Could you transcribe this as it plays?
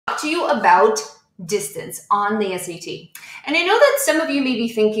to you about distance on the SAT. And I know that some of you may be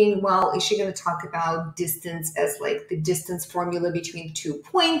thinking, well, is she going to talk about distance as like the distance formula between 2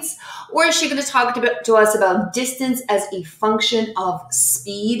 points? Or is she going to talk to us about distance as a function of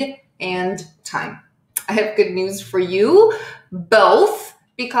speed and time? I have good news for you, both,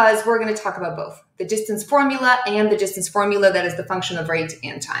 because we're going to talk about both, the distance formula and the distance formula that is the function of rate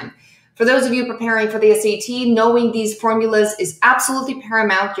and time. For those of you preparing for the SAT, knowing these formulas is absolutely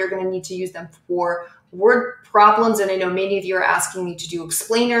paramount. You're going to need to use them for word problems, and I know many of you are asking me to do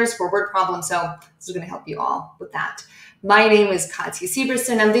explainers for word problems, so this is going to help you all with that. My name is Katya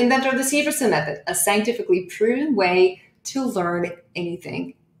Sieverson. I'm the inventor of the Sieverson method, a scientifically proven way to learn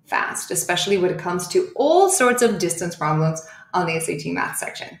anything fast, especially when it comes to all sorts of distance problems on the SAT math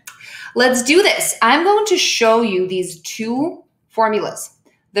section. Let's do this. I'm going to show you these two formulas.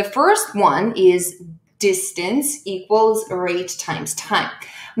 The first one is distance equals rate times time.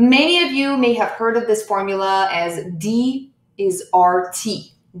 Many of you may have heard of this formula as D is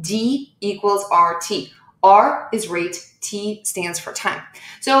RT. D equals RT. R is rate, T stands for time.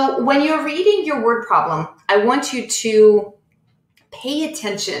 So when you're reading your word problem, I want you to pay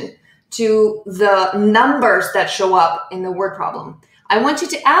attention to the numbers that show up in the word problem. I want you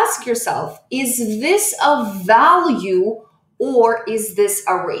to ask yourself, is this a value or is this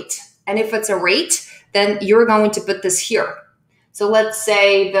a rate? And if it's a rate, then you're going to put this here. So let's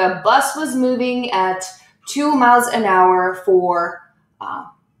say the bus was moving at 2 miles an hour for,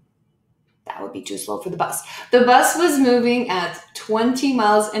 that would be too slow for the bus. The bus was moving at 20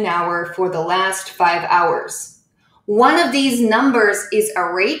 miles an hour for the last 5 hours. One of these numbers is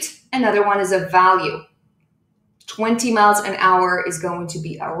a rate, another one is a value. 20 miles an hour is going to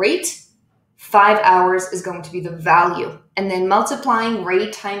be a rate. 5 hours is going to be the value. And then multiplying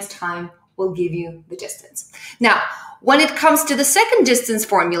rate times time will give you the distance. Now, when it comes to the second distance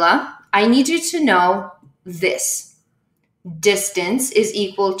formula, I need you to know this. Distance is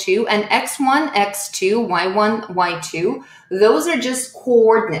equal to an x1, x2, y1, y2. Those are just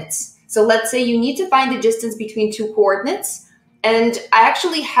coordinates. So let's say you need to find the distance between two coordinates. And I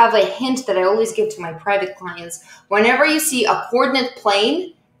actually have a hint that I always give to my private clients. Whenever you see a coordinate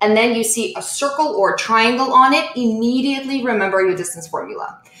plane, and then you see a circle or a triangle on it, immediately remember your distance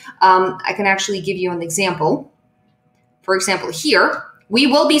formula. I can actually give you an example. For example, here, we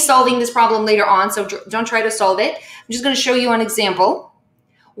will be solving this problem later on, so don't try to solve it. I'm just going to show you an example.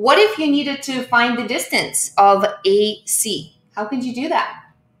 What if you needed to find the distance of AC? How could you do that?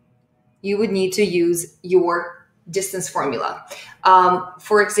 You would need to use your distance formula.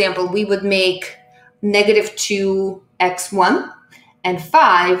 For example, we would make negative 2x1 and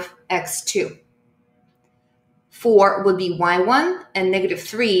 5x2. 4 would be y1 and negative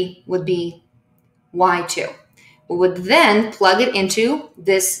 3 would be y2. We would then plug it into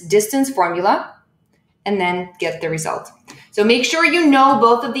this distance formula and then get the result. So make sure you know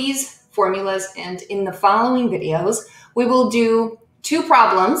both of these formulas, and in the following videos, we will do two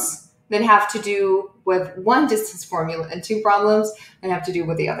problems that have to do with one distance formula and two problems that have to do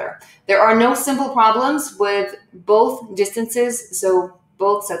with the other. There are no simple problems with both distances, so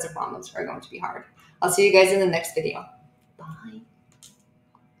both sets of problems are going to be hard. I'll see you guys in the next video. Bye.